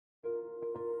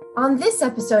On this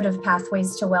episode of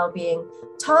Pathways to Wellbeing,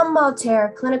 Tom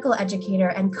Malter, clinical educator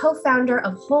and co-founder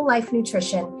of Whole Life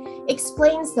Nutrition,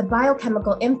 explains the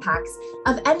biochemical impacts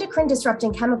of endocrine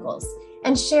disrupting chemicals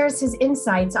and shares his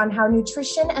insights on how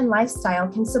nutrition and lifestyle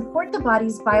can support the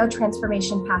body's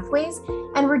biotransformation pathways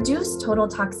and reduce total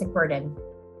toxic burden.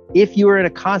 If you are in a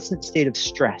constant state of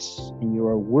stress and you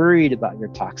are worried about your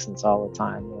toxins all the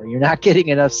time, or you're not getting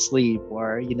enough sleep,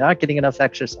 or you're not getting enough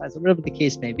exercise, whatever the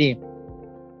case may be,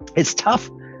 it's tough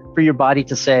for your body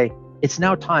to say, it's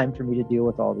now time for me to deal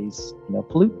with all these,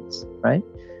 pollutants, right?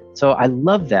 So I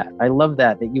love that. I love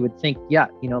that you would think,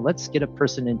 let's get a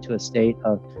person into a state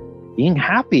of being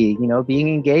happy, being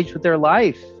engaged with their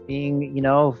life, being,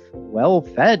 well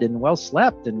fed and well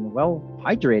slept and well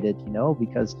hydrated,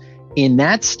 because in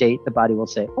that state, the body will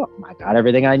say, oh, I got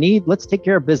everything I need. Let's take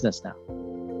care of business now.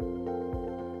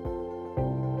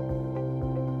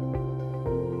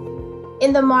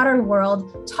 In the modern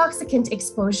world, toxicant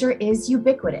exposure is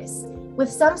ubiquitous, with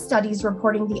some studies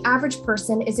reporting the average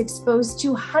person is exposed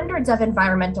to hundreds of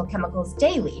environmental chemicals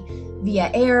daily via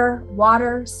air,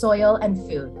 water, soil, and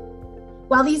food.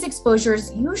 While these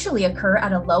exposures usually occur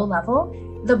at a low level,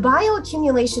 the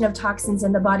bioaccumulation of toxins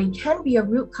in the body can be a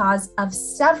root cause of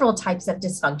several types of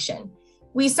dysfunction.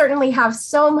 We certainly have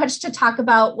so much to talk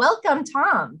about. Welcome,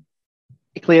 Tom.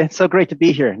 Hey, Clea, it's so great to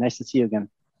be here. Nice to see you again.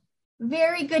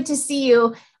 Very good to see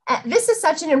you. This is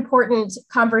such an important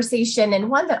conversation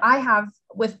and one that I have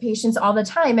with patients all the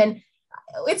time. And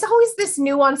it's always this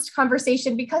nuanced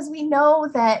conversation because we know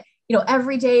that,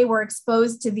 every day we're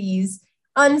exposed to these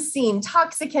unseen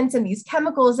toxicants and these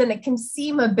chemicals, and it can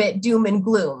seem a bit doom and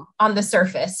gloom on the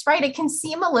surface, right? It can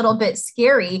seem a little bit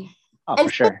scary. For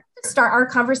sure. To start our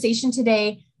conversation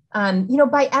today,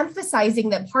 by emphasizing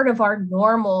that part of our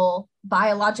normal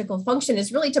biological function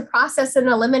is really to process and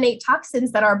eliminate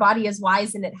toxins, that our body is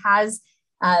wise and it has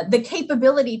the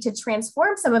capability to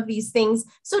transform some of these things.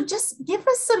 So just give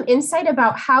us some insight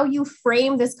about how you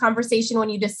frame this conversation when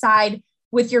you decide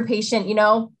with your patient,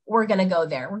 we're going to go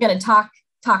there. We're going to talk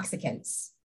toxicants.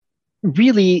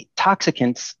 Really,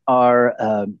 toxicants are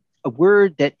a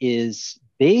word that is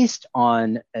based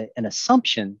on an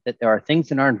assumption that there are things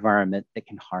in our environment that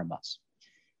can harm us.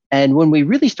 And when we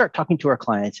really start talking to our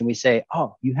clients and we say,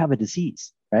 oh, you have a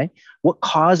disease, right? What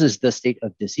causes the state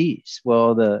of disease?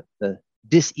 Well, the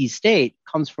disease state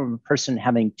comes from a person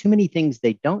having too many things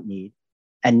they don't need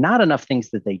and not enough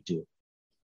things that they do.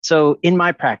 So in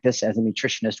my practice as a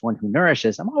nutritionist, one who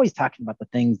nourishes, I'm always talking about the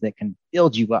things that can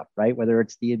build you up, right? Whether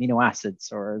it's the amino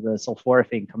acids or the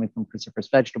sulforaphane coming from cruciferous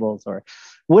vegetables or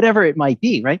whatever it might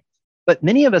be, right? But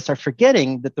many of us are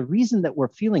forgetting that the reason that we're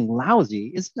feeling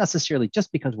lousy isn't necessarily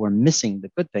just because we're missing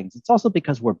the good things. It's also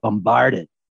because we're bombarded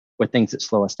with things that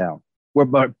slow us down. We're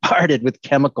bombarded with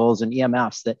chemicals and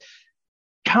EMFs that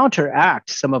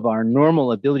counteract some of our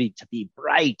normal ability to be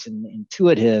bright and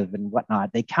intuitive and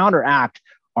whatnot. They counteract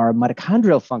our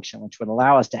mitochondrial function, which would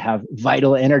allow us to have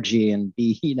vital energy and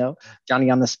be, Johnny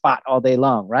on the spot all day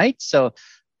long, right? So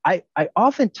I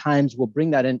oftentimes will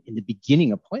bring that in the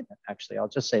beginning appointment. Actually, I'll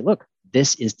just say, look,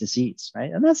 this is disease,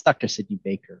 right? And that's Dr. Sidney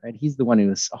Baker, right? He's the one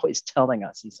who is always telling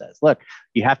us, he says, look,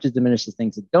 you have to diminish the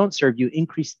things that don't serve you,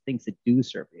 increase the things that do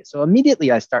serve you. So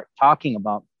immediately I start talking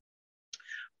about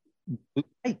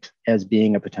light as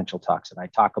being a potential toxin. I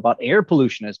talk about air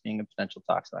pollution as being a potential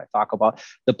toxin. I talk about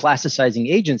the plasticizing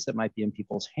agents that might be in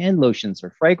people's hand lotions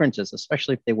or fragrances,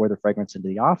 especially if they wear the fragrance into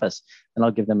the office. And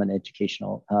I'll give them an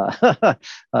educational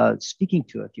speaking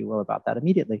to, if you will, about that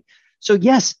immediately. So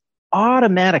yes,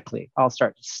 automatically, I'll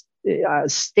start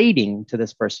stating to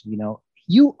this person,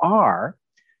 you are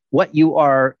what you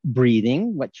are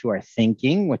breathing, what you are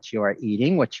thinking, what you are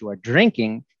eating, what you are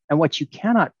drinking, and what you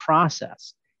cannot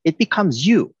process. It becomes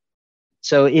you.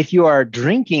 So if you are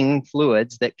drinking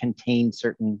fluids that contain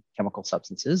certain chemical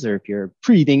substances, or if you're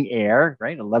breathing air,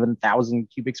 right, 11,000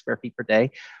 cubic square feet per day,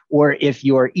 or if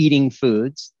you're eating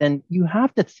foods, then you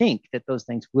have to think that those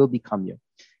things will become you.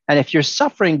 And if you're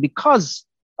suffering because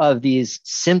of these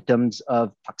symptoms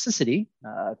of toxicity,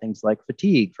 things like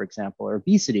fatigue, for example, or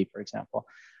obesity, for example,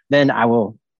 then I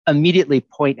will immediately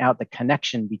point out the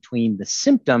connection between the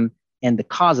symptom and the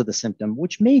cause of the symptom,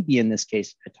 which may be, in this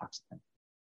case, a toxicant.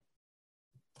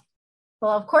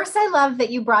 Well, of course, I love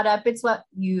that you brought up it's what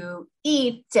you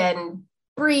eat and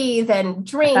breathe and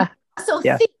drink. So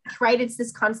think, right? It's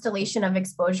this constellation of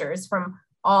exposures from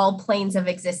all planes of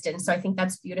existence. So I think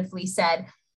that's beautifully said.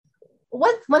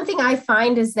 One thing I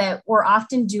find is that we're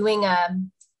often doing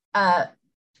a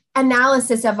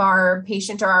analysis of our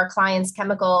patient or our client's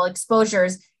chemical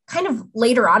exposures kind of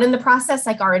later on in the process,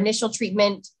 like our initial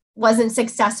treatment wasn't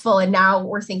successful. And now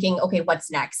we're thinking, okay, what's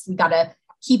next? We got to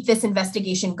keep this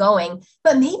investigation going.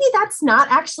 But maybe that's not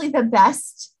actually the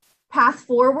best path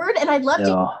forward. And I'd love to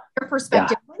hear your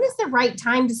perspective. Yeah. When is the right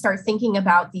time to start thinking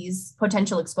about these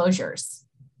potential exposures?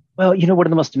 Well, one of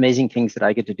the most amazing things that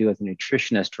I get to do as a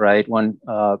nutritionist, right, one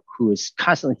who is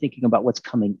constantly thinking about what's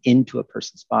coming into a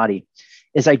person's body,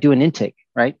 is I do an intake,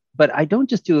 right? But I don't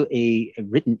just do a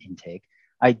written intake.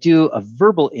 I do a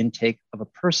verbal intake of a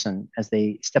person as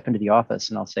they step into the office,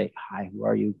 and I'll say, "Hi, who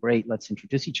are you? Great, let's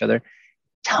introduce each other.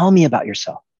 Tell me about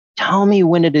yourself. Tell me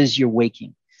when it is you're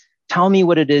waking. Tell me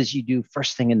what it is you do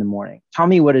first thing in the morning. Tell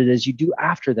me what it is you do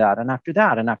after that and after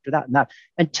that and after that and that.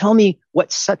 And tell me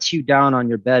what sets you down on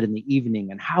your bed in the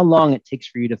evening and how long it takes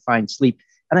for you to find sleep."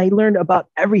 And I learned about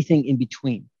everything in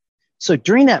between. So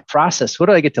during that process, what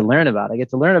do I get to learn about? I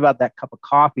get to learn about that cup of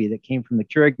coffee that came from the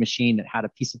Keurig machine that had a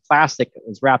piece of plastic that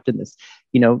was wrapped in this,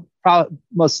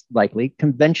 most likely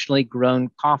conventionally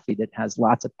grown coffee that has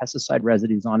lots of pesticide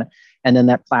residues on it. And then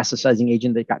that plasticizing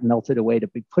agent that got melted away to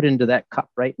be put into that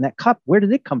cup, right? And that cup, where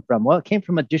did it come from? Well, it came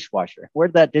from a dishwasher. Where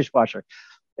did that dishwasher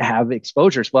have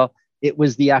exposures? Well, it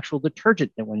was the actual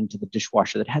detergent that went into the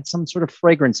dishwasher that had some sort of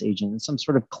fragrance agent and some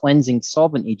sort of cleansing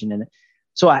solvent agent in it.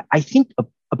 So I think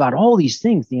about all these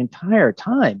things the entire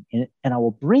time, and I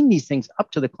will bring these things up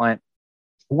to the client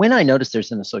when I notice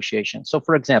there's an association. So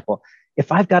for example,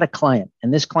 if I've got a client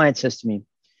and this client says to me,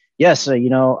 "Yes,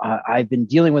 I've been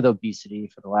dealing with obesity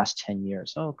for the last 10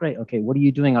 years. Oh, great. Okay. What are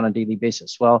you doing on a daily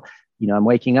basis? Well, I'm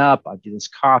waking up, I do this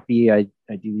coffee, I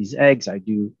do these eggs, I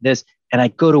do this, and I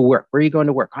go to work. Where are you going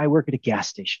to work? I work at a gas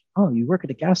station. Oh, you work at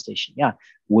a gas station. Yeah.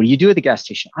 What do you do at the gas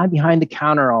station? I'm behind the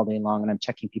counter all day long and I'm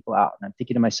checking people out. And I'm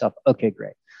thinking to myself, okay,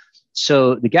 great.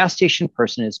 So the gas station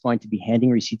person is going to be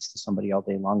handing receipts to somebody all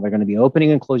day long. They're going to be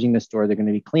opening and closing this door. They're going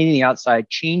to be cleaning the outside,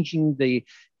 changing the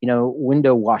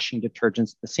window washing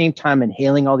detergents at the same time,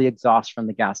 inhaling all the exhaust from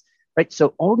the gas, right?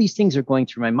 So all these things are going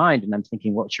through my mind and I'm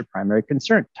thinking, what's your primary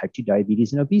concern? Type 2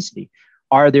 diabetes and obesity.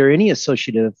 Are there any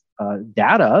associative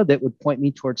data that would point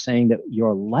me towards saying that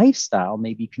your lifestyle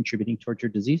may be contributing towards your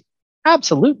disease?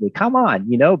 Absolutely. Come on.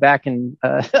 Back in,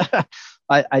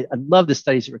 I love the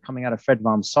studies that were coming out of Fred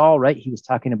von Saal, right? He was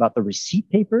talking about the receipt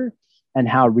paper and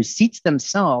how receipts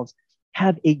themselves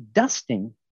have a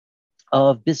dusting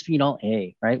of bisphenol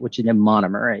A, right? Which is a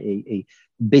monomer, a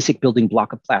basic building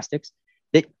block of plastics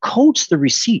that coats the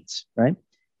receipts, right?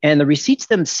 And the receipts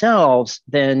themselves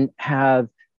then have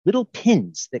little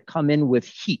pins that come in with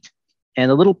heat.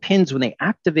 And the little pins, when they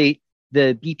activate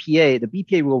the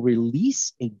BPA will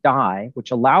release a dye,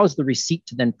 which allows the receipt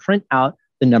to then print out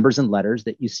the numbers and letters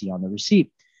that you see on the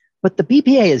receipt. But the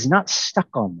BPA is not stuck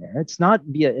on there. It's not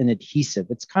via an adhesive.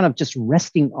 It's kind of just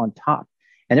resting on top.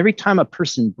 And every time a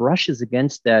person brushes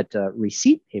against that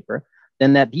receipt paper,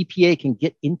 then that BPA can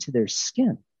get into their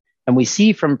skin. And we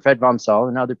see from Fred von Saal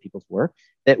and other people's work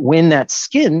that when that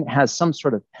skin has some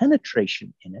sort of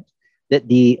penetration in it, that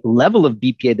the level of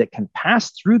BPA that can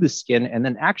pass through the skin and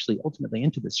then actually ultimately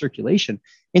into the circulation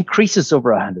increases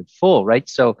over 100-fold, right?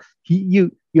 So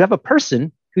you have a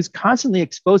person who's constantly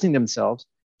exposing themselves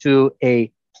to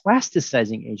a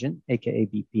plasticizing agent, aka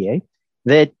BPA,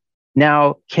 that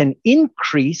now can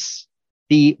increase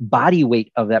the body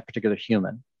weight of that particular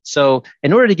human. So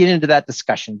in order to get into that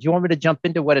discussion, do you want me to jump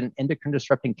into what an endocrine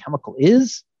disrupting chemical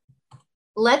is?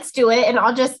 Let's do it. And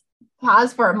I'll just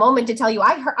pause for a moment to tell you,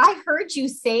 I heard you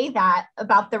say that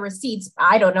about the receipts,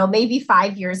 I don't know, maybe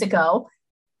 5 years ago.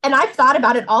 And I've thought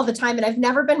about it all the time. And I've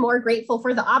never been more grateful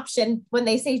for the option when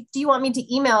they say, "Do you want me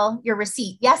to email your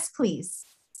receipt?" Yes, please.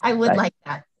 I would like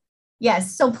that.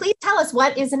 Yes. So please tell us,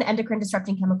 what is an endocrine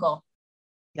disrupting chemical?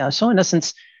 Yeah. So in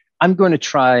essence, I'm going to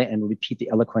try and repeat the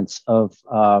eloquence of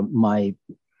my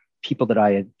people that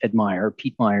I admire,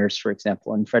 Pete Myers, for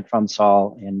example, and Fred von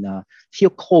Saal and Theo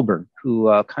Colburn,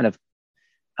 who kind of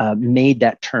made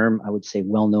that term, I would say,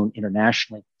 well-known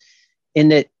internationally. In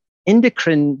that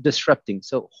endocrine disrupting,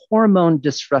 so hormone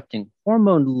disrupting,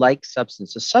 hormone-like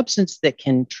substance, a substance that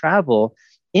can travel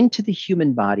into the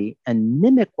human body and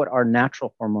mimic what our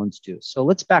natural hormones do. So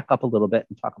let's back up a little bit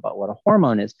and talk about what a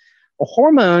hormone is. A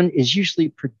hormone is usually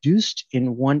produced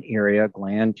in one area,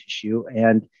 gland, tissue,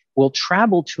 and will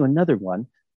travel to another one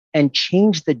and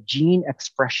change the gene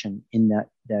expression in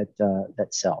that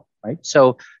cell, right?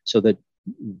 So the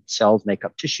cells make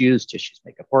up tissues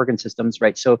make up organ systems,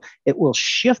 right? So it will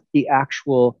shift the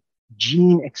actual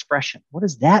gene expression. What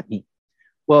does that mean?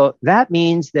 Well, that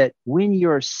means that when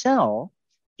your cell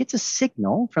gets a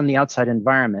signal from the outside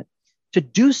environment to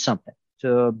do something,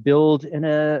 to build in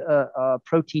a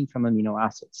protein from amino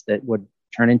acids that would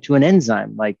turn into an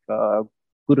enzyme like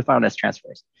glutathione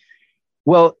transferase.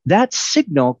 Well, that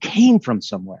signal came from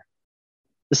somewhere.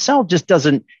 The cell just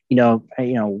doesn't,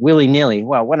 willy-nilly,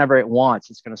 well, whenever it wants,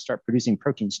 it's going to start producing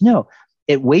proteins. No,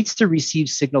 it waits to receive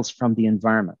signals from the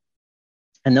environment.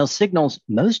 And those signals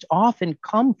most often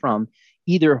come from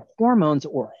either hormones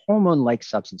or hormone-like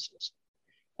substances.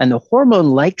 And the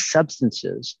hormone-like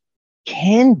substances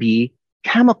can be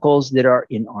chemicals that are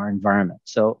in our environment.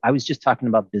 So I was just talking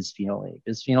about bisphenol A.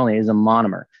 Bisphenol A is a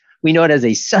monomer. We know it as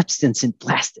a substance in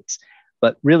plastics,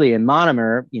 but really a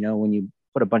monomer, when you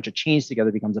put a bunch of chains together,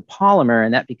 it becomes a polymer,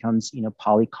 and that becomes,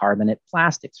 polycarbonate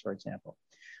plastics, for example.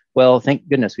 Well, thank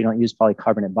goodness we don't use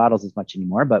polycarbonate bottles as much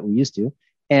anymore, but we used to.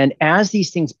 And as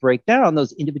these things break down,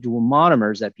 those individual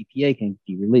monomers, that BPA, can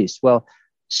be released. Well,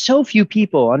 so few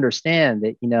people understand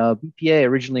that, BPA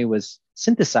originally was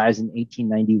synthesized in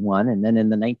 1891, and then in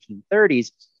the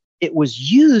 1930s, it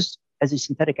was used as a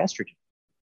synthetic estrogen.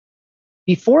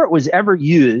 Before it was ever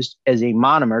used as a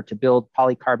monomer to build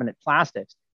polycarbonate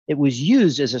plastics, it was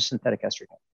used as a synthetic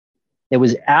estrogen. It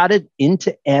was added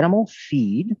into animal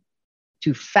feed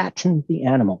to fatten the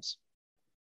animals.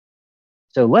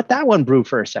 So let that one brew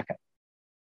for a second.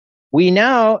 We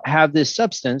now have this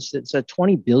substance that's a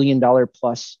 $20 billion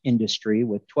plus industry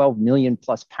with 12 million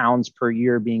plus pounds per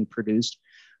year being produced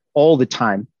all the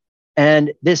time.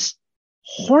 And this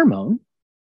hormone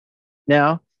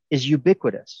now is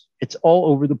ubiquitous. It's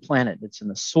all over the planet. It's in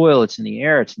the soil, it's in the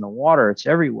air, it's in the water, it's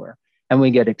everywhere. And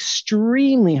we get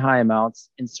extremely high amounts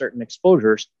in certain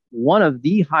exposures. One of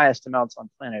the highest amounts on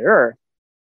planet Earth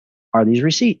are these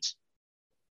receipts,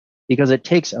 because it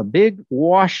takes a big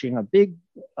washing, a big,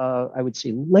 I would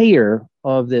say, layer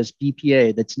of this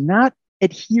BPA that's not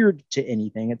adhered to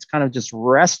anything. It's kind of just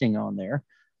resting on there,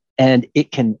 and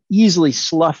it can easily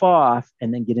slough off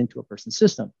and then get into a person's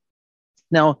system.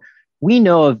 Now, we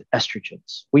know of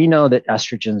estrogens. We know that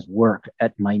estrogens work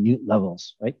at minute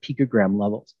levels, right? Picogram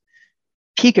levels.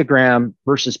 Picogram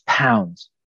versus pounds,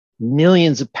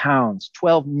 millions of pounds,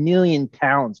 12 million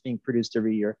pounds being produced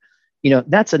every year.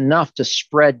 That's enough to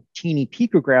spread teeny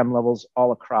picogram levels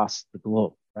all across the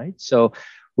globe, right? So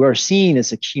we're seeing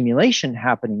this accumulation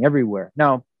happening everywhere.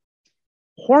 Now,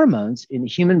 hormones in the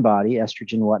human body,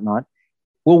 estrogen and whatnot,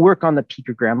 will work on the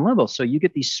picogram level. So you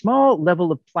get these small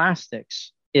level of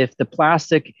plastics. If the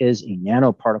plastic is a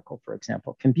nanoparticle, for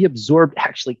example, can be absorbed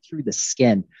actually through the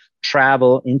skin,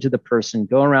 travel into the person,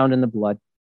 go around in the blood.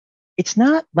 It's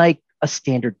not like a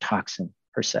standard toxin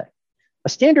per se. A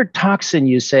standard toxin,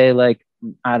 you say, like,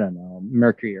 I don't know,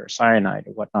 mercury or cyanide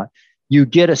or whatnot, you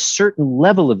get a certain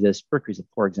level of this. Mercury is a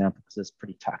poor example because it's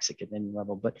pretty toxic at any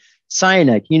level, but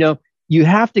cyanide, you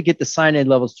have to get the cyanide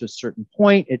levels to a certain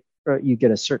point. You get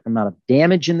a certain amount of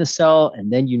damage in the cell,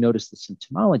 and then you notice the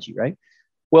symptomology, right?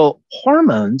 Well,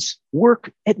 hormones work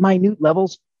at minute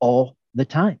levels all the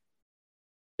time.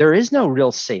 There is no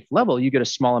real safe level. You get a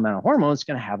small amount of hormone, it's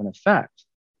going to have an effect.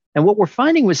 And what we're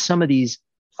finding with some of these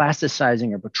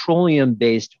plasticizing or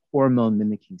petroleum-based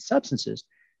hormone-mimicking substances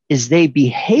is they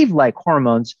behave like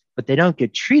hormones, but they don't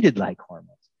get treated like hormones.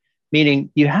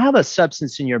 Meaning you have a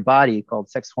substance in your body called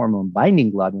sex hormone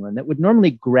binding globulin that would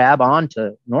normally grab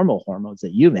onto normal hormones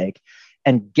that you make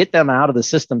and get them out of the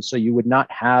system so you would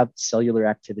not have cellular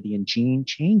activity and gene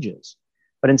changes.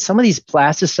 But in some of these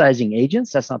plasticizing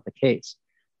agents, that's not the case.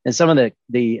 And some of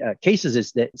the cases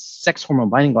is that sex hormone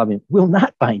binding globulin will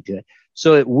not bind to it.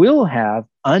 So it will have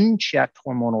unchecked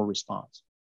hormonal response.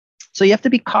 So you have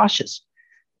to be cautious.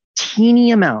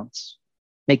 Teeny amounts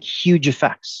make huge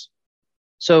effects.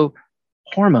 So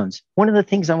hormones, one of the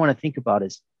things I want to think about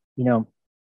is,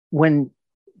 when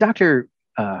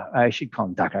I should call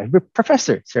him Dr.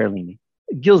 Professor Seralini,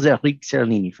 Gilles-Eric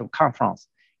Seralini from France,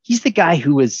 he's the guy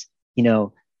who was,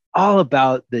 all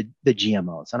about the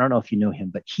GMOs. I don't know if you know him,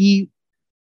 but he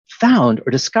found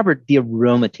or discovered the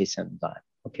aromatase enzyme,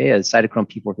 a cytochrome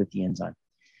P450 enzyme.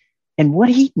 And what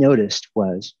he noticed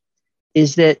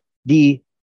is that the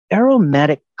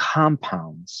aromatic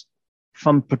compounds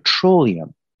from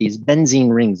petroleum, these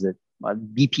benzene rings that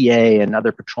BPA and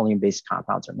other petroleum-based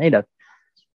compounds are made of,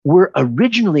 were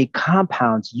originally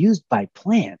compounds used by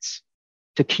plants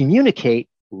to communicate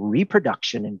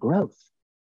reproduction and growth.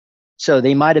 So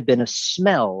they might have been a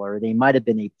smell, or they might have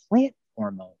been a plant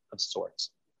hormone of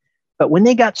sorts. But when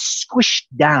they got squished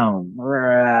down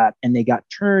and they got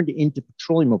turned into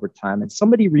petroleum over time, and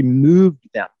somebody removed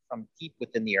them from deep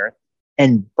within the earth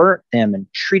and burnt them and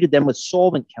treated them with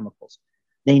solvent chemicals,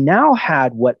 they now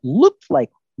had what looked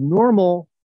like normal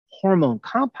hormone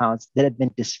compounds that had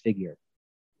been disfigured.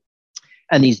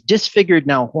 And these disfigured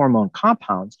now hormone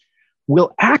compounds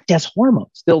will act as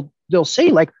hormones. They'll say,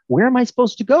 like, where am I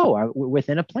supposed to go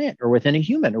within a plant or within a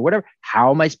human or whatever?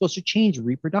 How am I supposed to change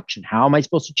reproduction? How am I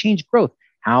supposed to change growth?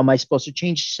 How am I supposed to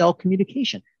change cell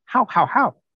communication?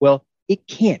 How? Well, it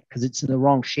can't because it's in the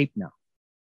wrong shape now.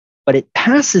 But it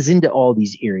passes into all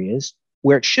these areas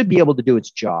where it should be able to do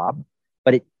its job,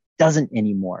 but it doesn't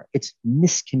anymore. It's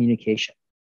miscommunication.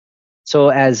 So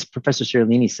as Professor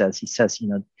Ciarlini says, he says,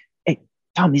 hey,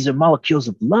 Tom, these are molecules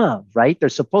of love, right? They're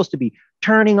supposed to be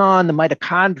turning on the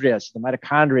mitochondria, so the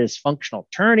mitochondria is functional,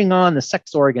 turning on the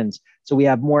sex organs, so we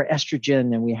have more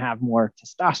estrogen and we have more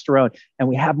testosterone and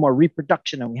we have more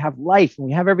reproduction and we have life and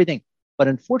we have everything. But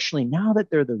unfortunately, now that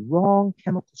they're the wrong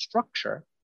chemical structure,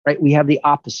 right, we have the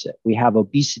opposite. We have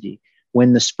obesity.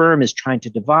 When the sperm is trying to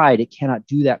divide, it cannot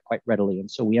do that quite readily.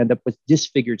 And so we end up with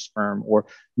disfigured sperm or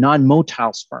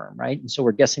non-motile sperm, right? And so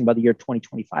we're guessing by the year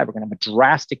 2025, we're going to have a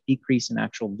drastic decrease in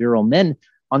actual virile men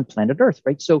on planet Earth,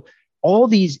 right? So all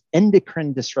these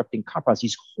endocrine disrupting compounds,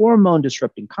 these hormone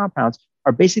disrupting compounds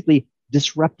are basically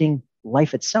disrupting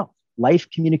life itself, life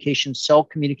communication, cell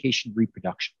communication,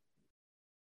 reproduction.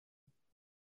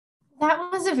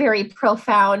 That was a very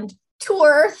profound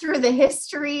tour through the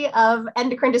history of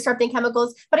endocrine disrupting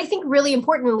chemicals, but I think really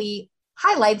importantly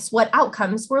highlights what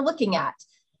outcomes we're looking at.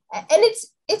 And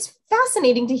it's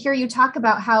fascinating to hear you talk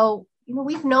about how,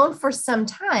 we've known for some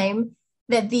time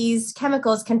that these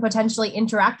chemicals can potentially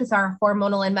interact with our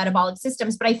hormonal and metabolic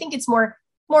systems, but I think it's more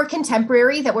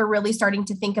contemporary that we're really starting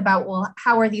to think about, well,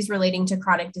 how are these relating to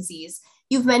chronic disease?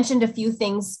 You've mentioned a few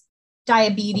things: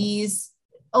 diabetes,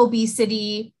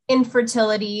 obesity,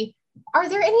 infertility. Are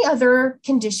there any other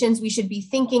conditions we should be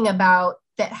thinking about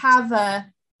that have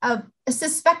a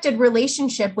suspected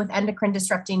relationship with endocrine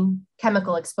disrupting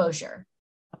chemical exposure?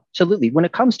 Absolutely. When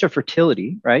it comes to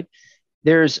fertility, right,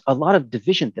 there's a lot of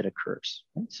division that occurs.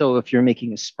 Right? So if you're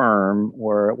making a sperm,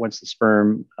 or once the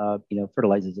sperm,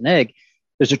 fertilizes an egg,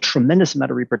 there's a tremendous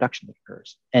amount of reproduction that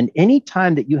occurs. And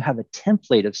anytime that you have a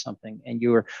template of something and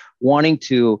you're wanting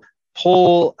to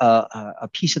pull a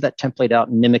piece of that template out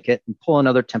and mimic it, and pull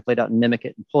another template out and mimic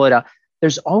it and pull it out,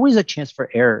 there's always a chance for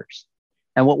errors.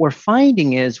 And what we're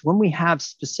finding is when we have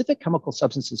specific chemical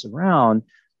substances around,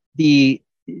 the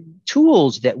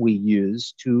tools that we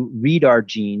use to read our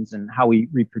genes and how we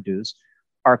reproduce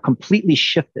are completely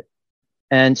shifted.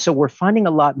 And so we're finding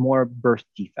a lot more birth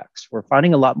defects. We're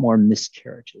finding a lot more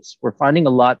miscarriages. We're finding a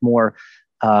lot more,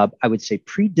 I would say,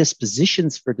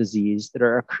 predispositions for disease that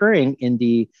are occurring in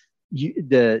the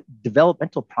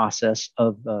developmental process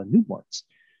of newborns.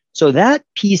 So that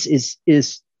piece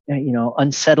is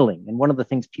unsettling. And one of the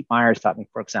things Pete Myers taught me,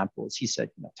 for example, is he said,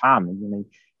 Tom,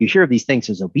 you hear of these things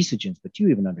as obesogens, but do you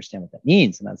even understand what that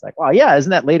means? And I was like, well, yeah, isn't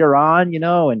that later on,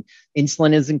 and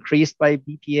insulin is increased by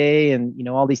BPA and,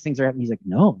 all these things are happening. He's like,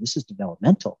 no, this is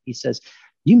developmental. He says,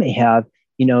 you may have,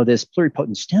 this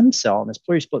pluripotent stem cell, and this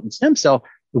pluripotent stem cell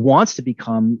wants to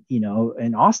become,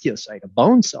 an osteocyte, a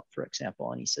bone cell, for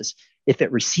example. And he says, if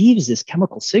it receives this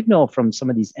chemical signal from some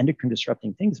of these endocrine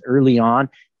disrupting things early on,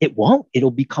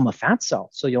 it'll become a fat cell.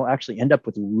 So you'll actually end up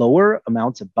with lower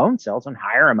amounts of bone cells and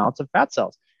higher amounts of fat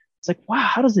cells. It's like, wow,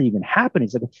 how does it even happen?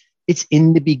 He's like, it's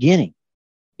in the beginning.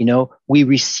 We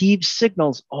receive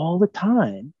signals all the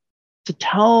time to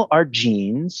tell our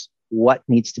genes what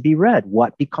needs to be read,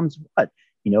 what becomes what.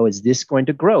 Is this going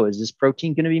to grow? Is this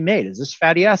protein going to be made? Is this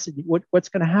fatty acid? What's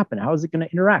going to happen? How is it going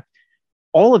to interact?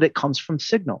 All of it comes from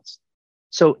signals.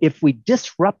 So if we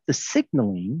disrupt the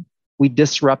signaling, we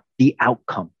disrupt the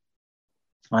outcome.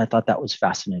 I thought that was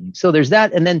fascinating. So there's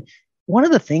that. And then one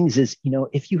of the things is,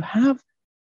 if you have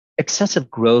excessive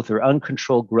growth or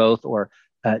uncontrolled growth, or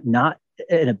not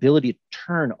an ability to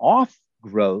turn off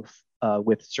growth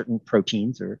with certain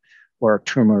proteins or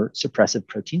tumor suppressive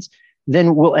proteins,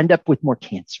 then we'll end up with more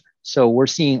cancer. So we're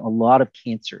seeing a lot of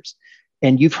cancers.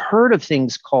 And you've heard of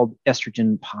things called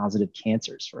estrogen positive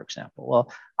cancers, for example.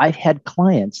 Well, I've had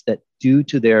clients that, due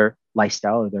to their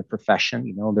lifestyle or their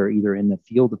profession, they're either in the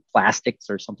field of plastics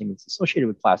or something that's associated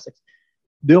with plastics,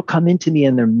 they'll come into me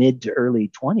in their mid to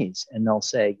early 20s and they'll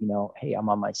say, hey, I'm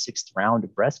on my 6th round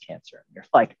of breast cancer. And you're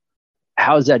like,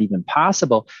 how is that even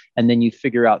possible? And then you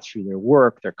figure out through their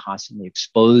work, they're constantly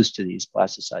exposed to these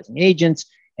plasticizing agents.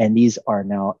 And these are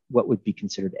now what would be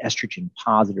considered estrogen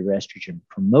positive or estrogen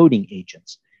promoting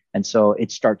agents. And so it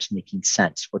starts making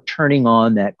sense. We're turning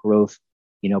on that growth,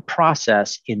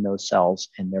 process in those cells,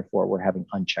 and therefore we're having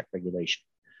unchecked regulation.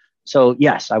 So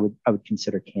yes, I would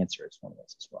consider cancer as one of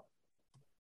those as well.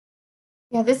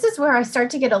 Yeah, this is where I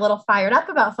start to get a little fired up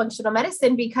about functional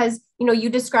medicine because, you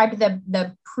described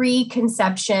the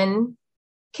preconception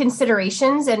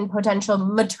considerations and potential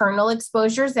maternal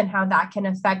exposures and how that can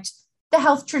affect the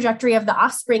health trajectory of the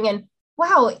offspring. And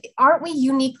wow, aren't we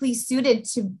uniquely suited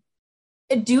to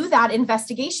do that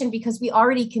investigation because we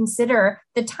already consider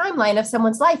the timeline of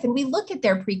someone's life, and we look at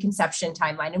their preconception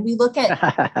timeline, and we look at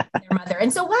their mother.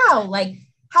 And so, wow, like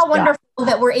how wonderful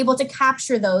that we're able to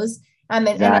capture those.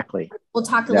 Exactly. And we'll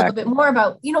talk a little bit more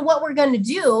about, what we're going to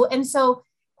do. And so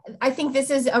I think this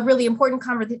is a really important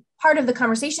part of the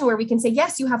conversation where we can say,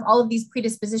 yes, you have all of these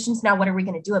predispositions. Now, what are we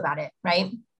going to do about it?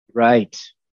 Right.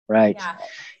 Right. Yeah.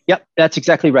 Yep, that's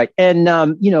exactly right. And,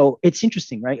 it's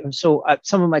interesting, right? So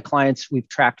some of my clients, we've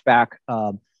tracked back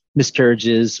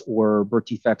miscarriages or birth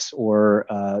defects or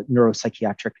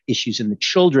neuropsychiatric issues in the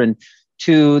children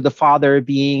to the father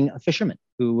being a fisherman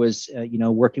who was,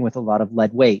 working with a lot of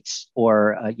lead weights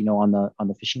or, on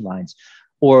the fishing lines.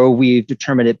 Or we've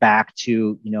determined it back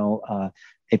to,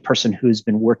 a person who's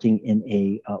been working in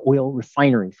a oil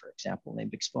refinery, for example. They've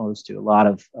been exposed to a lot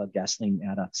of gasoline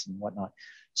adducts and whatnot.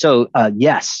 So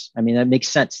yes, I mean, that makes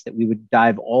sense that we would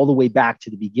dive all the way back to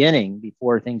the beginning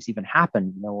before things even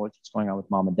happened, what's going on with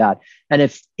mom and dad. And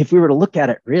if we were to look at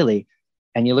it really,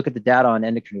 and you look at the data on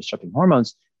endocrine disrupting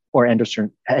hormones or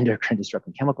endocrine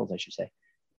disrupting chemicals, I should say,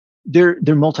 they're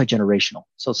multi-generational.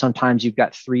 So sometimes you've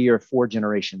got 3 or 4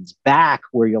 generations back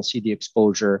where you'll see the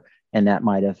exposure, and that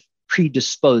might have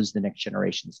predisposed the next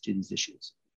generations to these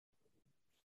issues.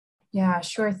 Yeah,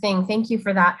 sure thing. Thank you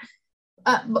for that.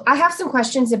 I have some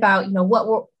questions about,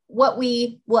 what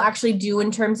we will actually do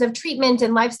in terms of treatment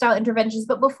and lifestyle interventions.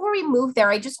 But before we move there,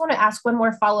 I just want to ask one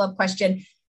more follow-up question.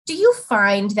 Do you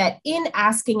find that in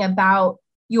asking about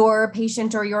your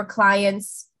patient or your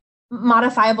clients'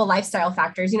 modifiable lifestyle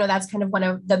factors, that's kind of one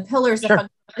of the pillars of functional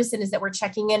medicine, is that we're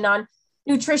checking in on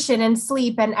nutrition and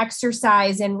sleep and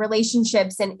exercise and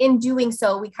relationships. And in doing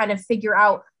so, we kind of figure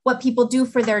out what people do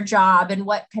for their job and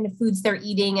what kind of foods they're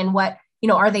eating and what,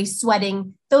 are they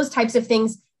sweating, those types of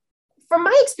things. From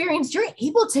my experience, you're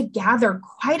able to gather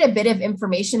quite a bit of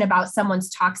information about someone's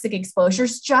toxic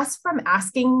exposures just from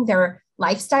asking their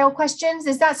lifestyle questions.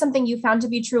 Is that something you found to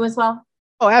be true as well?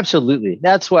 Oh, absolutely.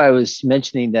 That's why I was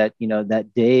mentioning that, that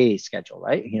day schedule,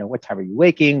 right? What time are you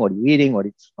waking? What are you eating? What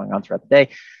is going on throughout the day?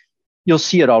 You'll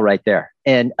see it all right there.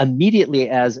 And immediately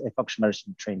as a functional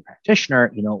medicine trained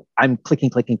practitioner, I'm clicking,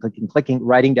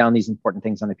 writing down these important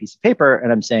things on a piece of paper.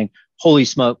 And I'm saying, holy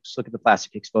smokes, look at the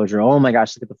plastic exposure. Oh my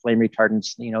gosh, look at the flame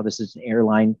retardants. This is an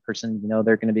airline person,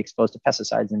 they're going to be exposed to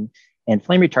pesticides and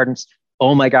flame retardants.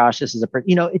 Oh my gosh, this is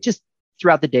it just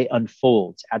throughout the day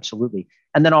unfolds. Absolutely.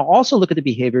 And then I'll also look at the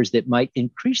behaviors that might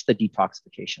increase the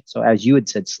detoxification. So as you had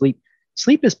said, sleep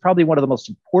is probably one of the most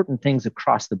important things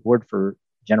across the board for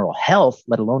general health,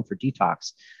 let alone for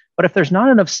detox. But if there's not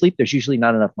enough sleep, there's usually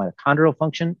not enough mitochondrial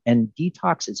function, and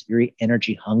detox is very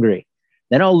energy hungry.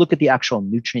 Then I'll look at the actual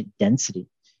nutrient density.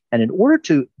 And in order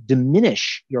to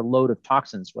diminish your load of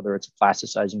toxins, whether it's a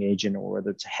plasticizing agent or whether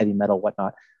it's a heavy metal,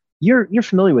 whatnot, you're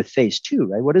familiar with phase 2,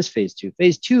 right? What is phase 2?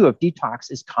 Phase 2 of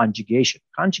detox is conjugation.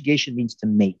 Conjugation means to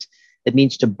mate. It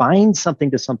means to bind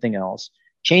something to something else,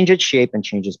 change its shape, and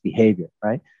change its behavior,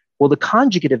 right? Well, the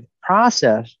conjugative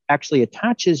process actually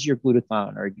attaches your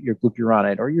glutathione or your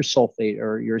glucuronide or your sulfate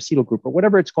or your acetyl group or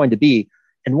whatever it's going to be.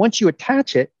 And once you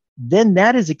attach it, then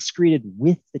that is excreted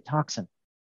with the toxin.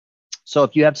 So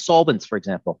if you have solvents, for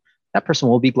example, that person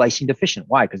will be glycine deficient.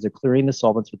 Why? Because they're clearing the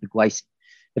solvents with the glycine.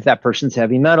 If that person's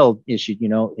heavy metal issue,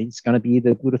 it's going to be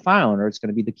the glutathione or it's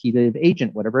going to be the chelative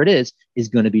agent, whatever it is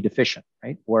going to be deficient,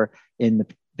 right? Or in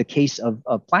the case of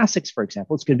plastics, for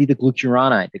example, it's going to be the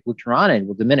glucuronide. The glucuronide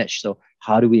will diminish. So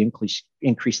how do we increase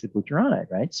the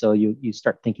glucuronide, right? So you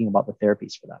start thinking about the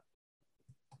therapies for that.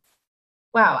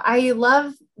 Wow. I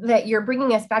love that you're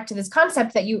bringing us back to this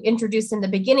concept that you introduced in the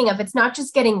beginning of it's not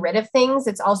just getting rid of things,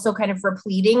 it's also kind of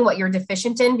repleting what you're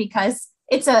deficient in, because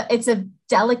it's a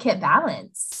delicate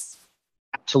balance.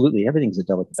 Absolutely. Everything's a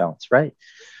delicate balance, right?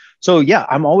 So yeah,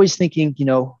 I'm always thinking,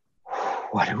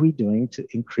 what are we doing to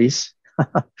increase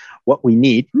what we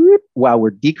need while we're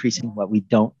decreasing what we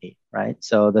don't need, right?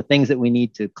 So the things that we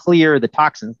need to clear the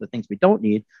toxins, the things we don't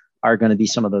need, are going to be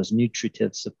some of those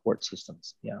nutritive support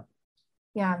systems. Yeah.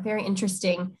 Yeah, very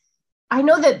interesting. I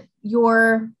know that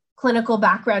your clinical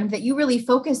background, that you really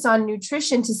focus on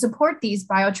nutrition to support these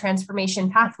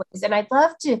biotransformation pathways. And I'd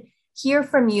love to hear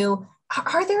from you.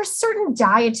 Are there certain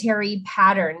dietary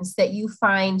patterns that you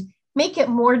find make it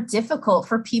more difficult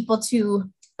for people to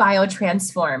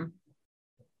biotransform?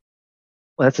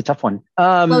 Well, that's a tough one.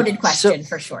 Loaded question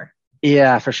for sure.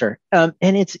 Yeah, for sure. And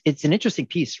it's an interesting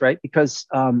piece, right? Because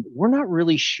we're not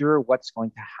really sure what's going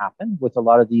to happen with a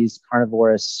lot of these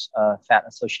carnivorous,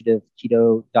 fat-associative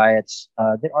keto diets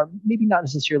that are maybe not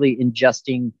necessarily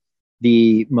ingesting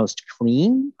the most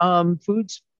clean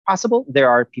foods, possible. There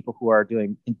are people who are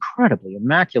doing incredibly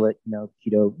immaculate,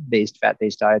 keto-based,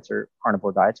 fat-based diets or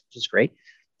carnivore diets, which is great.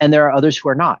 And there are others who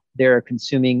are not. They're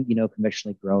consuming,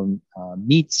 conventionally grown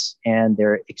meats, and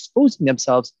they're exposing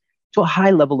themselves to a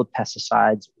high level of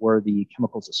pesticides or the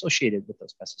chemicals associated with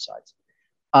those pesticides.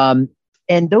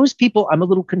 And those people, I'm a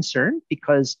little concerned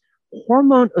because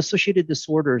hormone-associated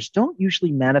disorders don't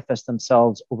usually manifest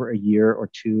themselves over a year or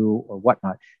two or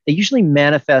whatnot. They usually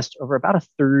manifest over about a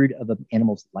third of an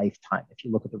animal's lifetime, if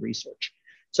you look at the research.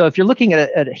 So if you're looking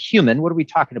at a human, what are we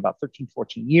talking about? 13,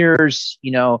 14 years,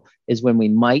 is when we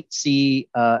might see,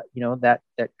 that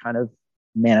kind of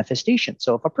manifestation.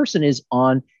 So if a person is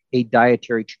on a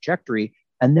dietary trajectory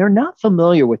and they're not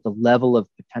familiar with the level of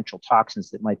potential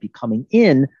toxins that might be coming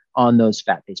in on those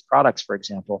fat-based products, for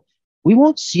example, we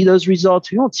won't see those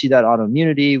results. We won't see that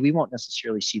autoimmunity. We won't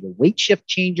necessarily see the weight shift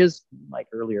changes like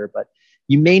earlier, but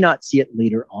you may not see it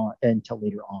until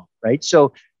later on, right?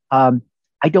 So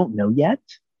I don't know yet.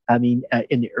 I mean,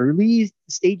 in the early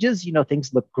stages,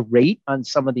 things look great on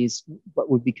some of these, what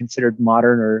would be considered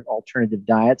modern or alternative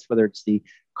diets, whether it's the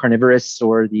carnivorous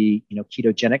or the,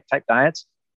 ketogenic type diets.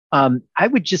 I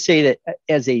would just say that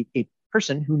as a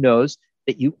person who knows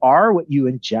that you are what you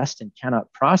ingest and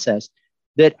cannot process,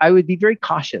 that I would be very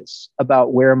cautious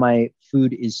about where my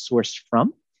food is sourced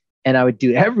from. And I would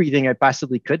do everything I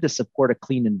possibly could to support a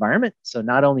clean environment. So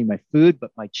not only my food, but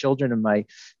my children and my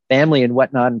family and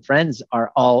whatnot and friends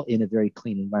are all in a very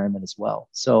clean environment as well.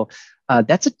 So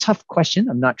that's a tough question.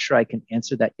 I'm not sure I can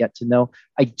answer that yet to know.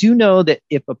 I do know that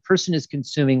if a person is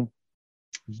consuming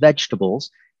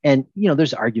vegetables, and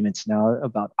there's arguments now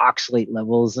about oxalate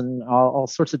levels and all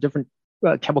sorts of different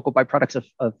chemical byproducts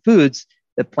of foods,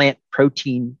 the plant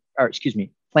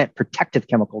protective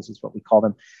chemicals is what we call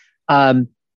them.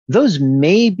 Those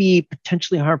may be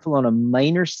potentially harmful in a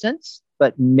minor sense,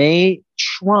 but may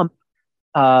trump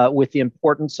with the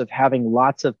importance of having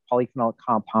lots of polyphenolic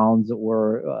compounds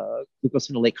or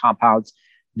glucosinolate compounds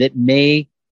that may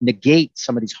negate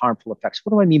some of these harmful effects.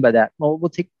 What do I mean by that? Well, we'll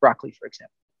take broccoli, for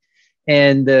example,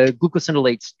 and the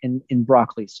glucosinolates in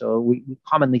broccoli. So we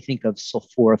commonly think of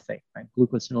sulforaphane, right?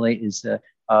 Glucosinolate is a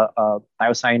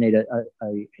thiocyanate,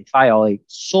 a thiol, a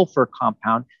sulfur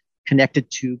compound connected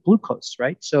to glucose,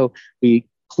 right? So we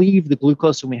cleave the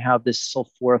glucose and we have this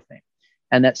sulforaphane.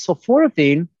 And that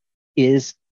sulforaphane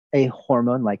is a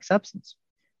hormone-like substance.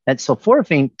 That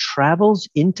sulforaphane travels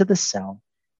into the cell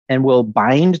and will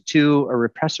bind to a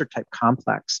repressor type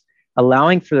complex,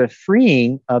 allowing for the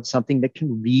freeing of something that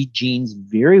can read genes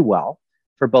very well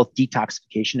for both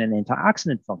detoxification and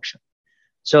antioxidant function.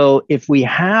 So if we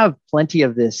have plenty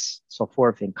of this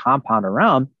sulforaphane compound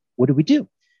around, what do?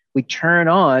 We turn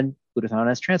on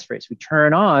glutathione transferase. We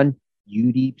turn on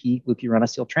UDP,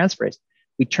 glucuronidacyltransferase.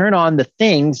 We turn on the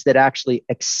things that actually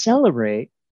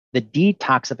accelerate the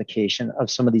detoxification of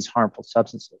some of these harmful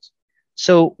substances.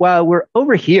 So while we're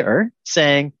over here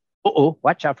saying,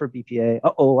 watch out for BPA,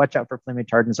 watch out for flame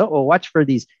retardants, watch for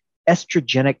these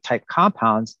estrogenic type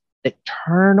compounds that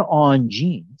turn on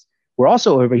genes, we're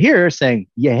also over here saying,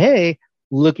 hey,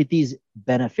 look at these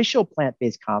beneficial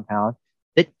plant-based compounds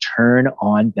that turn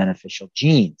on beneficial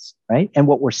genes, right? And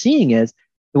what we're seeing is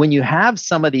when you have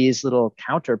some of these little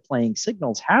counterplaying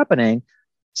signals happening,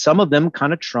 some of them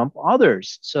kind of trump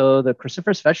others. So the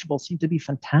cruciferous vegetables seem to be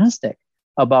fantastic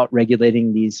about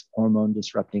regulating these hormone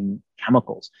disrupting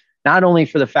chemicals, not only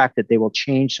for the fact that they will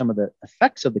change some of the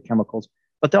effects of the chemicals,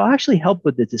 but they'll actually help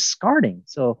with the discarding.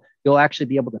 So you'll actually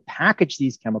be able to package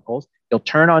these chemicals. You'll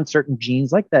turn on certain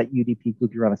genes like that UDP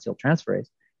glucuronidacyltransferase,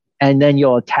 and then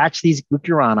you'll attach these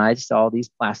glucuronides to all these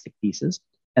plastic pieces,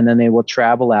 and then they will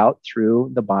travel out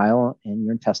through the bile and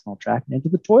your intestinal tract and into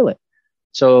the toilet.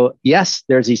 So yes,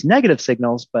 there's these negative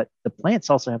signals, but the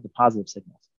plants also have the positive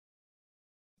signals.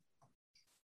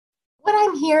 What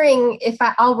I'm hearing,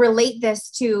 I'll relate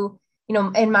this to,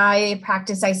 in my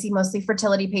practice, I see mostly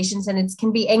fertility patients, and it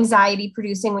can be anxiety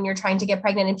producing when you're trying to get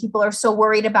pregnant and people are so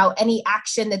worried about any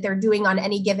action that they're doing on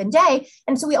any given day.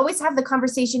 And so we always have the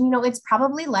conversation, it's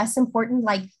probably less important,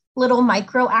 like little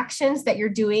micro actions that you're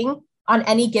doing on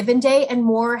any given day and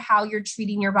more how you're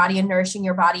treating your body and nourishing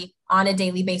your body on a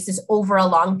daily basis over a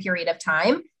long period of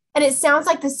time. And it sounds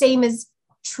like the same is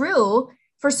true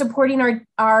for supporting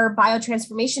our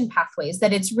biotransformation pathways,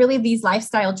 that it's really these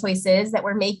lifestyle choices that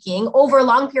we're making over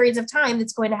long periods of time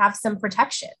that's going to have some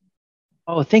protection.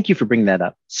 Oh, thank you for bringing that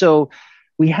up. So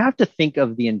we have to think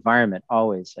of the environment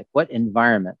always, like what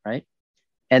environment, right?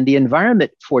 And the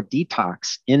environment for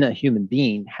detox in a human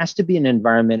being has to be an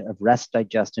environment of rest,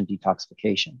 digest, and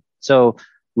detoxification. So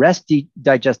rest,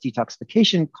 digest,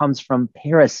 detoxification comes from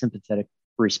parasympathetic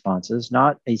responses,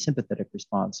 not a sympathetic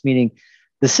response, meaning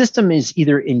the system is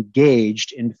either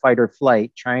engaged in fight or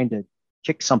flight, trying to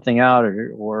kick something out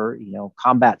or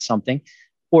combat something,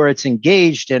 or it's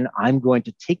engaged in I'm going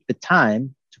to take the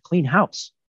time to clean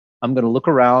house. I'm going to look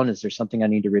around. Is there something I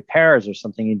need to repair? Is there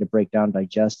something I need to break down,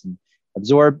 digest, and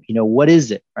absorb? What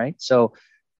is it, right? So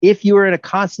if you are in a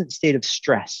constant state of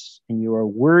stress and you are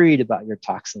worried about your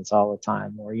toxins all the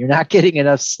time, or you're not getting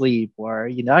enough sleep, or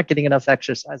you're not getting enough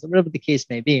exercise, whatever the case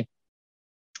may be,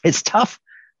 it's tough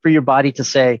for your body to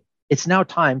say, it's now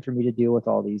time for me to deal with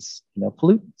all these,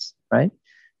 pollutants, right?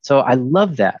 So I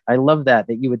love that. I love that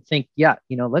you would think, yeah,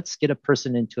 let's get a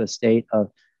person into a state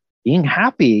of being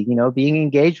happy, being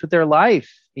engaged with their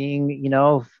life, being,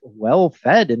 well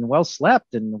fed and well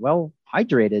slept and well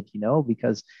hydrated,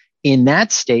 because in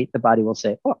that state, the body will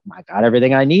say, oh, I got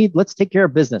everything I need. Let's take care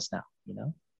of business now,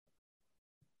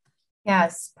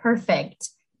 Yes, perfect.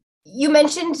 You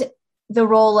mentioned the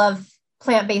role of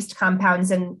plant-based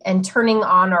compounds and turning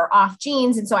on or off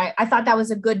genes. And so I thought that was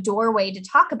a good doorway to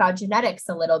talk about genetics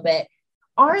a little bit.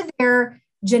 Are there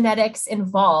genetics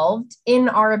involved in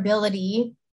our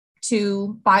ability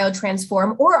to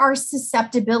biotransform, or our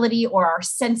susceptibility or our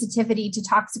sensitivity to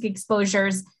toxic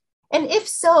exposures? And if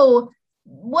so,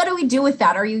 what do we do with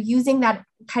that? Are you using that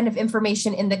kind of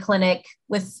information in the clinic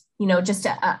with, just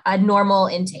a normal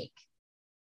intake?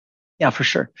 Yeah, for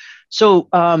sure. So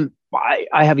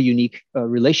I have a unique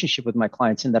relationship with my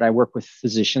clients in that I work with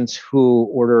physicians who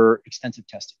order extensive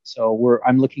testing. So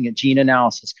I'm looking at gene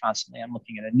analysis constantly. I'm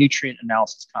looking at a nutrient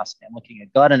analysis constantly. I'm looking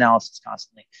at gut analysis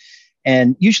constantly.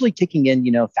 And usually taking in,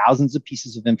 thousands of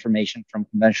pieces of information from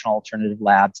conventional alternative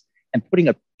labs and putting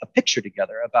a picture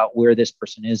together about where this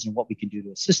person is and what we can do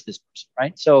to assist this person,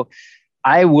 right? So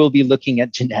I will be looking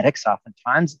at genetics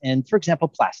oftentimes. And for example,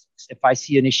 plastics. If I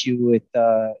see an issue with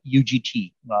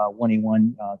UGT,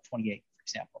 1A128, for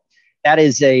example, that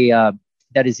is a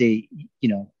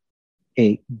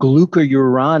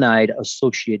glucuronide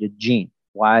associated gene.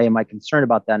 Why am I concerned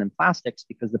about that in plastics?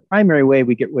 Because the primary way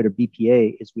we get rid of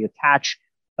BPA is we attach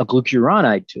a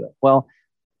glucuronide to it. Well,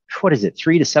 what is it?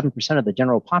 3 to 7% of the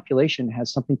general population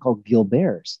has something called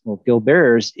Gilbert's. Well,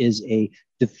 Gilbert's is a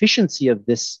deficiency of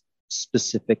this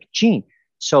specific gene.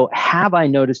 So have I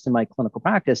noticed in my clinical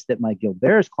practice that my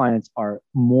Gilbert's clients are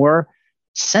more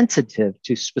sensitive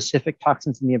to specific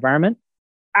toxins in the environment?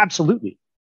 Absolutely.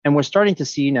 And we're starting to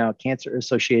see now cancer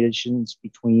associations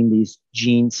between these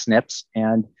gene SNPs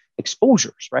and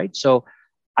exposures, right? So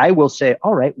I will say,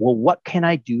 all right, well, what can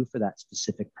I do for that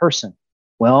specific person?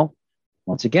 Well,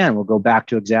 once again, we'll go back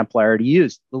to example I already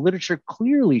used. The literature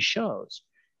clearly shows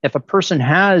if a person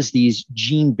has these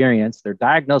gene variants, they're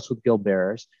diagnosed with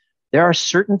Gilbert's, there are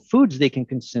certain foods they can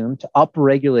consume to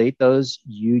upregulate those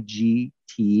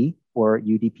UGT or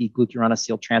UDP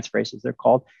glucuronidacyltransferase, as they're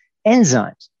called,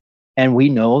 enzymes. And we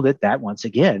know that once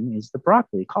again is the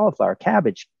broccoli, cauliflower,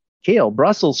 cabbage, kale,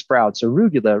 Brussels sprouts,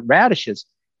 arugula, radishes,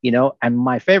 and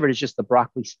my favorite is just the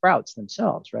broccoli sprouts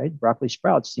themselves, right? Broccoli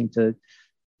sprouts seem to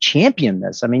champion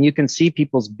this. I mean, you can see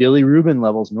people's bilirubin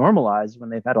levels normalize when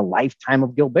they've had a lifetime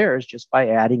of Gilbert's just by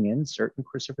adding in certain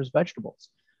cruciferous vegetables.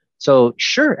 So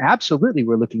sure, absolutely,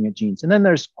 we're looking at genes. And then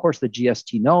there's, of course, the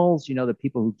GST nulls, the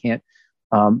people who can't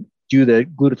do the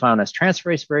glutathione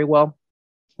transferase very well.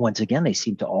 Once again, they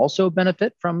seem to also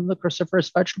benefit from the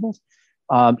cruciferous vegetables.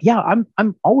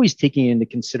 I'm always taking into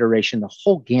consideration the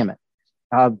whole gamut.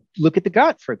 Look at the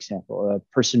gut, for example. A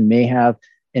person may have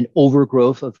an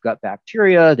overgrowth of gut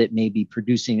bacteria that may be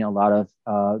producing a lot of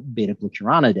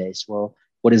beta-glucuronidase. Well,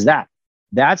 what is that?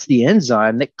 That's the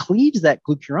enzyme that cleaves that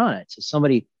glucuronide. So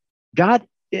somebody got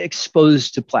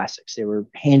exposed to plastics. They were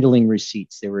handling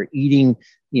receipts. They were eating,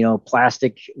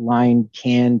 plastic lined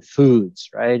canned foods,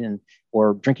 right?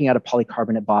 Or drinking out of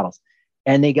polycarbonate bottles.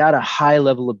 And they got a high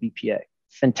level of BPA.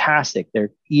 Fantastic.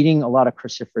 They're eating a lot of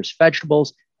cruciferous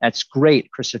vegetables. That's great.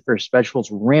 Cruciferous vegetables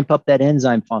ramp up that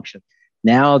enzyme function.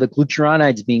 Now the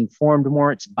glucuronide is being formed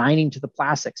more. It's binding to the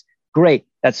plastics. Great.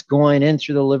 That's going in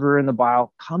through the liver and the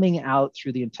bile, coming out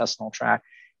through the intestinal tract.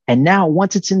 And now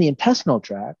once it's in the intestinal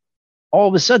tract, all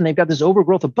of a sudden they've got this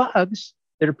overgrowth of bugs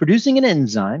that are producing an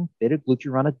enzyme,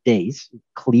 beta-glucuronidase,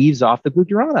 cleaves off the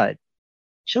glucuronide.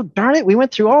 So darn it, we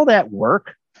went through all that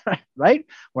work, right?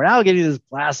 We're now getting this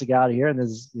plastic out of here and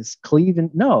this cleaving.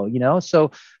 No,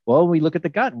 so, well, we look at the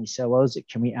gut and we say, well,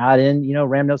 can we add in,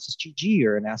 Rhamnosus GG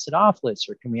or an acidophilus,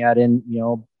 or can we add in,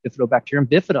 Bifidobacterium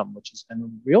bifidum, which has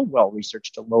been real well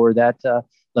researched to lower that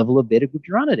level of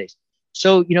beta-glucuronidase.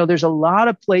 So, there's a lot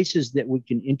of places that we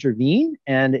can intervene,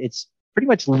 and it's pretty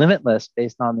much limitless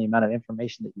based on the amount of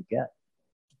information that you get.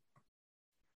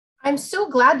 I'm so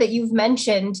glad that you've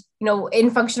mentioned, in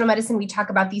functional medicine, we talk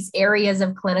about these areas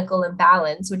of clinical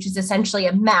imbalance, which is essentially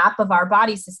a map of our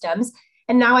body systems.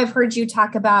 And now I've heard you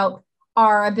talk about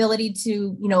our ability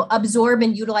to, absorb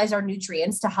and utilize our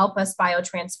nutrients to help us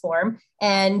biotransform,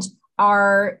 and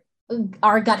our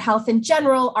gut health in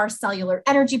general, our cellular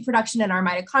energy production and our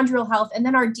mitochondrial health, and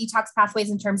then our detox pathways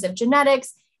in terms of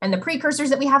genetics and the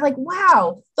precursors that we have. Like,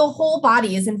 wow, the whole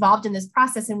body is involved in this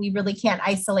process, and we really can't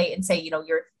isolate and say,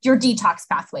 your detox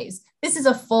pathways. This is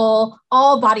a full,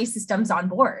 all body systems on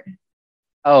board.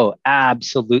 Oh,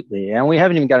 absolutely. And we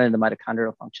haven't even gotten into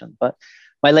mitochondrial function, but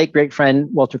my late great friend,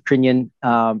 Walter Crinnion,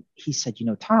 he said,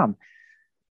 Tom,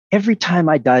 every time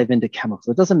I dive into chemicals,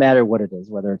 it doesn't matter what it is,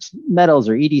 whether it's metals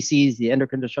or EDCs, the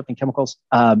endocrine disrupting chemicals,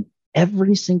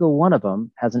 every single one of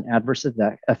them has an adverse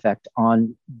effect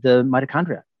on the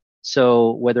mitochondria.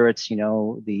 So whether it's, the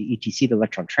ETC, the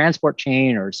electron transport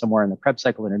chain, or somewhere in the Krebs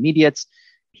cycle intermediates,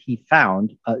 he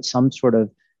found some sort of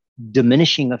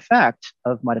diminishing effect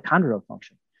of mitochondrial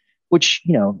function, which,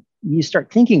 you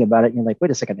start thinking about it and you're like,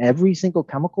 wait a second, every single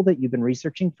chemical that you've been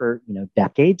researching for,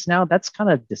 decades now, that's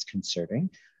kind of disconcerting.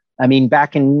 I mean,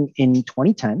 back in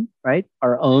 2010, right,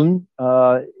 our own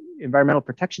Environmental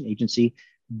Protection Agency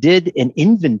did an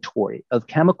inventory of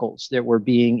chemicals that were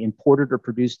being imported or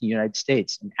produced in the United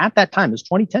States. And at that time, it was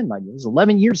 2010, mind you, it was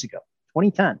 11 years ago,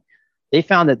 2010. They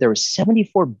found that there were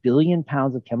 74 billion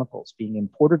pounds of chemicals being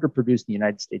imported or produced in the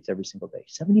United States every single day.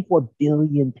 74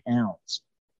 billion pounds.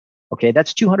 Okay,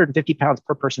 that's 250 pounds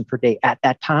per person per day at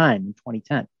that time in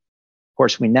 2010. Of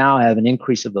course, we now have an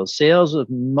increase of those sales of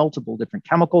multiple different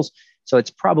chemicals. So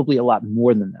it's probably a lot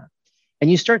more than that.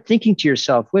 And you start thinking to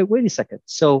yourself, wait a second.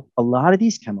 So a lot of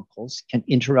these chemicals can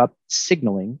interrupt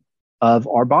signaling of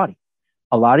our body.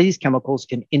 A lot of these chemicals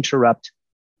can interrupt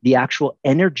the actual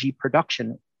energy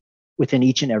production within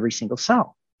each and every single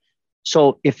cell.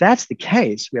 So if that's the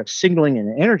case, we have signaling and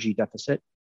an energy deficit.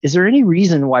 Is there any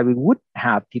reason why we wouldn't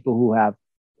have people who have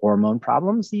hormone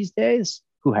problems these days,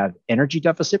 who have energy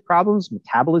deficit problems,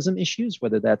 metabolism issues,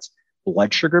 whether that's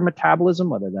blood sugar metabolism,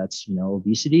 whether that's,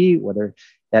 obesity, whether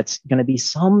that's going to be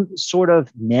some sort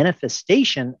of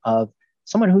manifestation of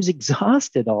someone who's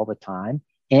exhausted all the time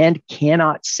and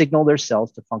cannot signal their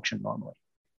cells to function normally.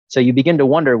 So you begin to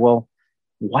wonder, well,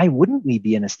 why wouldn't we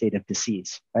be in a state of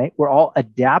disease, right? We're all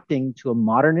adapting to a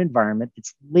modern environment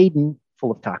that's laden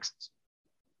full of toxins.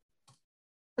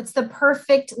 That's the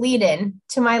perfect lead in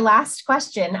to my last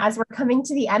question as we're coming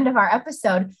to the end of our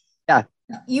episode. Yeah.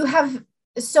 You have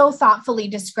so thoughtfully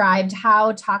described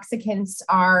how toxicants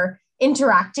are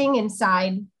interacting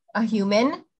inside a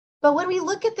human. But when we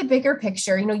look at the bigger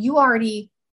picture, you already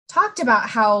talked about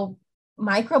how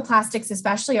microplastics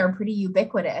especially are pretty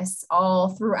ubiquitous all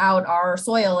throughout our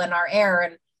soil and our air.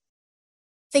 And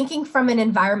thinking from an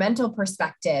environmental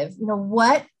perspective,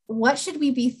 what should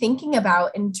we be thinking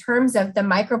about in terms of the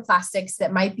microplastics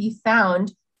that might be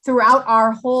found throughout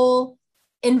our whole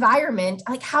environment?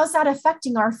 Like, how's that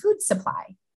affecting our food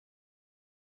supply?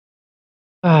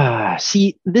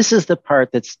 See, this is the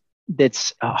part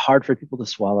that's hard for people to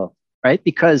swallow, right?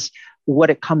 Because what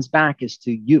it comes back is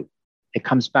to you. It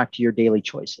comes back to your daily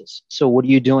choices. So what are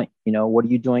you doing? What are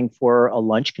you doing for a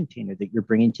lunch container that you're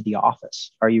bringing to the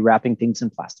office? Are you wrapping things in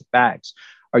plastic bags?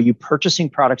 Are you purchasing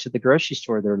products at the grocery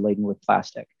store that are laden with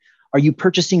plastic? Are you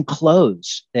purchasing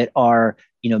clothes that are,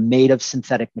 made of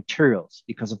synthetic materials?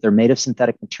 Because if they're made of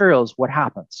synthetic materials, what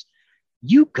happens?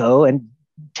 You go and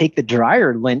take the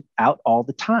dryer lint out all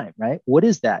the time, right? What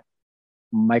is that?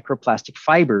 Microplastic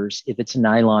fibers if it's a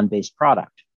nylon-based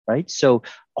product, right? So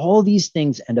all these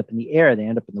things end up in the air, they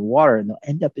end up in the water, and they'll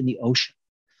end up in the ocean.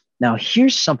 Now,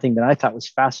 here's something that I thought was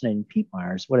fascinating. Pete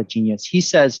Myers, what a genius. He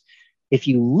says, if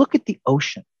you look at the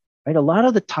ocean, right, a lot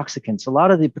of the toxicants, a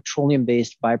lot of the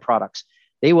petroleum-based byproducts,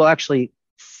 they will actually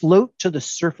float to the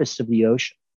surface of the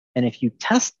ocean. And if you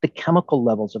test the chemical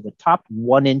levels of the top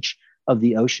 1 inch of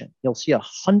the ocean, you'll see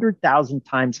 100,000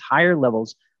 times higher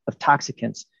levels of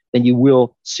toxicants than you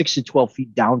will 6 to 12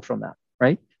 feet down from that,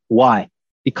 right? Why?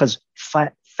 Because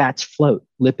fats float,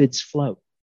 lipids float,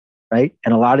 right?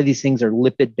 And a lot of these things are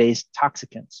lipid-based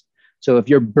toxicants. So if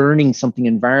you're burning something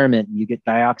environment and you get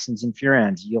dioxins and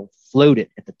furans, you'll float it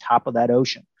at the top of that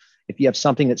ocean. If you have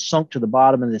something that's sunk to the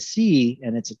bottom of the sea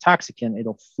and it's a toxicant,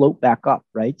 it'll float back up,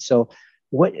 right? So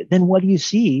what do you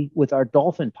see with our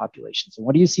dolphin populations? And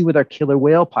what do you see with our killer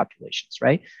whale populations,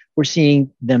 right? We're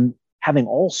seeing them having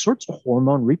all sorts of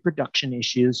hormone reproduction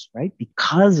issues, right?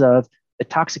 Because of the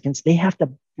toxicants they have to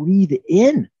breathe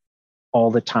in all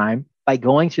the time by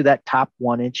going through that top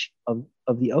 1 inch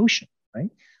of the ocean, right?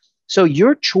 So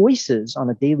your choices on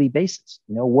a daily basis,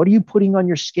 what are you putting on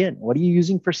your skin? What are you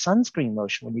using for sunscreen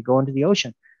lotion when you go into the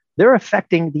ocean? They're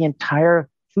affecting the entire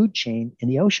food chain in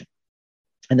the ocean.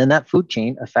 And then that food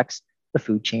chain affects the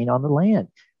food chain on the land.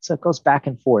 So it goes back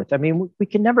and forth. I mean, we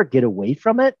can never get away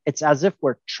from it. It's as if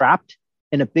we're trapped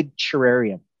in a big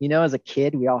terrarium. As a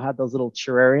kid, we all had those little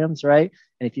terrariums, right?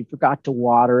 And if you forgot to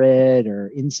water it,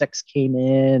 or insects came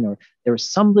in, or there was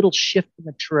some little shift in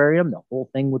the terrarium, the whole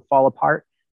thing would fall apart.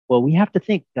 Well, we have to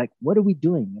think, like, what are we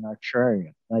doing in our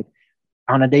terrarium? Like,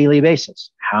 on a daily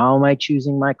basis, how am I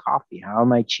choosing my coffee? How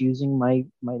am I choosing my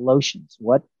lotions?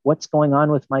 What's going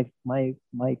on with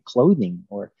my clothing,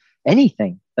 or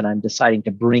anything that I'm deciding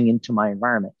to bring into my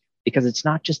environment? Because it's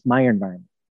not just my environment,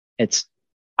 it's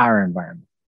our environment.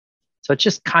 So it's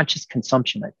just conscious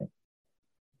consumption, I think.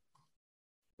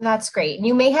 That's great.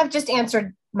 You may have just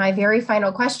answered my very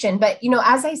final question, but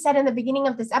as I said in the beginning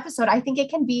of this episode, I think it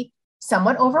can be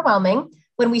somewhat overwhelming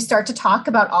when we start to talk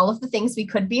about all of the things we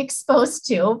could be exposed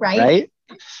to, right? Right.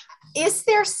 Is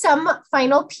there some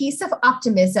final piece of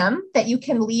optimism that you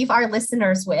can leave our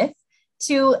listeners with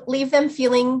to leave them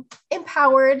feeling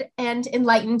empowered and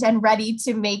enlightened and ready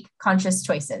to make conscious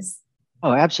choices?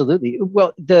 Oh, absolutely.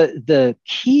 Well, the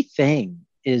key thing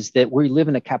is that we live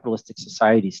in a capitalistic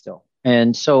society still.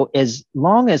 And so as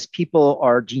long as people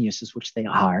are geniuses, which they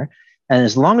are, and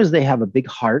as long as they have a big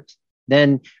heart,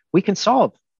 then we can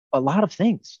solve a lot of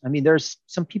things. I mean, there's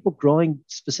some people growing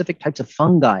specific types of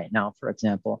fungi now, for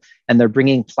example, and they're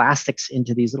bringing plastics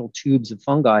into these little tubes of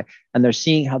fungi, and they're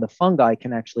seeing how the fungi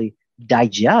can actually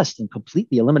digest and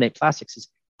completely eliminate plastics. Is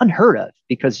unheard of,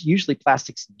 because usually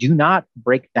plastics do not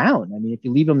break down. I mean, if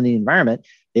you leave them in the environment,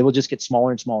 they will just get smaller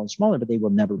and smaller and smaller, but they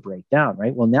will never break down,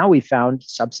 right? Well, now we found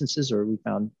substances, or we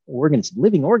found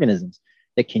living organisms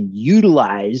that can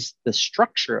utilize the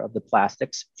structure of the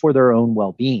plastics for their own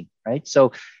well-being, right?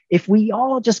 So if we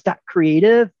all just got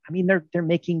creative, I mean, they're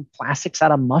making plastics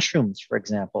out of mushrooms, for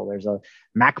example. There's a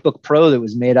MacBook Pro that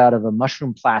was made out of a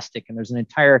mushroom plastic, and there's an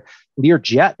entire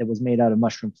Learjet that was made out of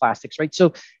mushroom plastics, right?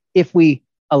 So if we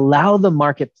allow the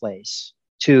marketplace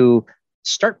to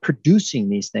start producing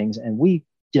these things, and we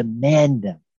demand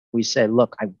them, we say,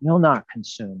 look, I will not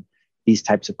consume these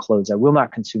types of clothes. I will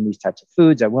not consume these types of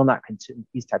foods. I will not consume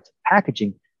these types of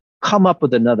packaging. Come up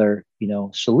with another,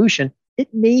 solution.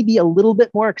 It may be a little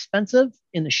bit more expensive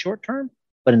in the short term,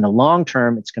 but in the long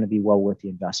term, it's going to be well worth the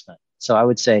investment. So I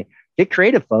would say, get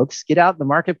creative, folks. Get out in the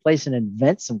marketplace and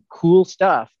invent some cool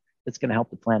stuff that's going to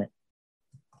help the planet.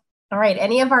 All right.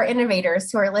 Any of our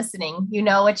innovators who are listening, you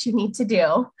know what you need to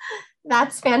do.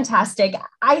 That's fantastic.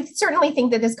 I certainly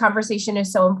think that this conversation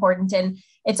is so important, and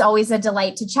it's always a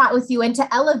delight to chat with you and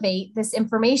to elevate this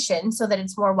information so that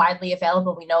it's more widely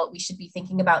available. We know what we should be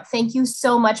thinking about. Thank you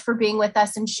so much for being with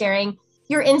us and sharing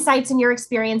your insights and your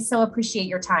experience. So appreciate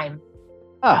your time.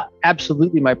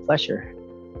 Absolutely. My pleasure.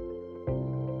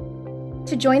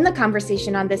 To join the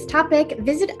conversation on this topic,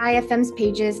 visit IFM's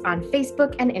pages on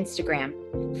Facebook and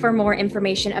Instagram. For more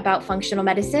information about functional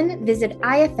medicine, visit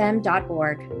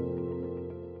ifm.org.